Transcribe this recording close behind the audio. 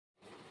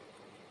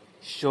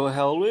So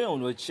hello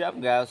and what's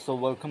up guys, so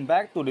welcome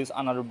back to this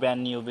another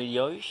brand new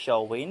video.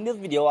 So in this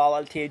video I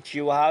will teach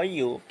you how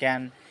you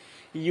can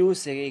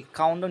use a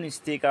countdown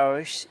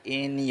stickers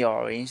in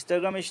your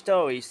Instagram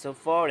stories. So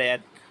for that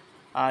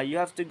you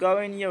have to go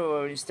in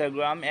your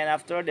Instagram, and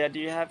after that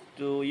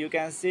you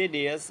can see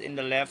this in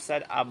the left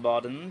side up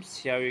buttons.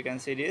 Here you can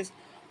see this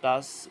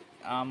plus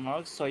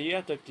mark, so you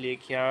have to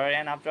click here,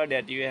 and after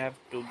that you have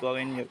to go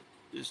in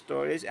your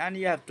stories and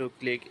you have to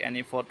click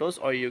any photos,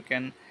 or you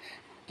can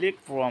click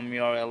from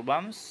your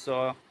albums.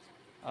 So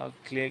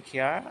click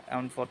here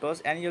on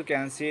photos and you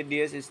can see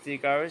these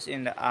stickers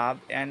in the app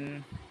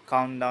and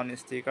countdown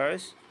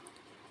stickers,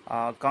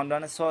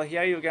 countdown. So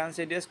here you can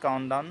see this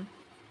countdown.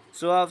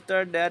 So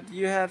after that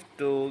you have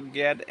to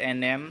get a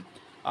name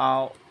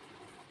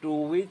to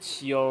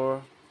which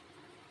your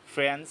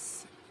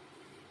friends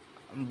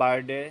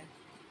birthday.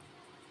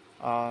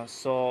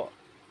 So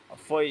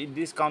for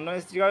these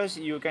countdown stickers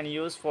you can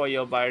use for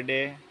your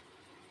birthday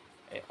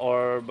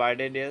or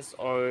birthday days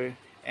or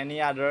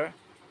any other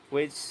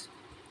which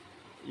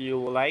you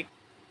like.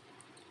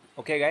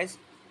 Okay guys,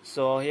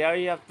 so here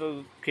you have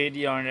to create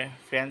your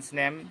friend's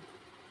name,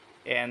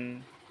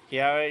 and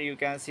here you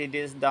can see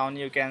this down,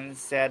 you can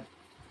set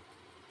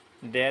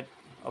date.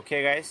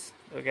 Okay guys,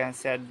 you can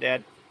set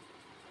date,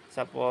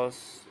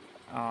 suppose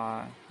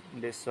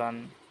this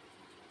one.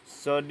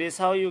 So this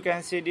how you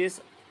can see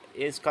this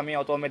is coming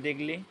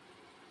automatically,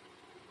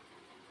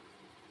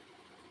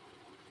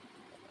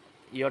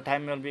 your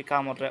time will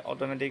become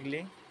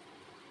automatically.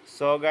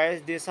 So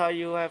guys, this how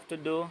you have to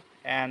do,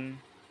 and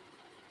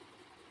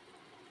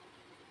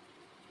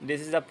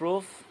this is the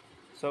proof.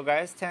 So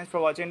guys, thanks for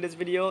watching this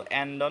video,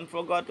 and don't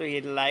forget to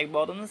hit like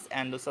buttons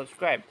and to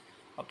subscribe.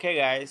 Okay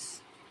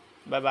guys,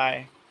 bye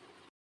bye.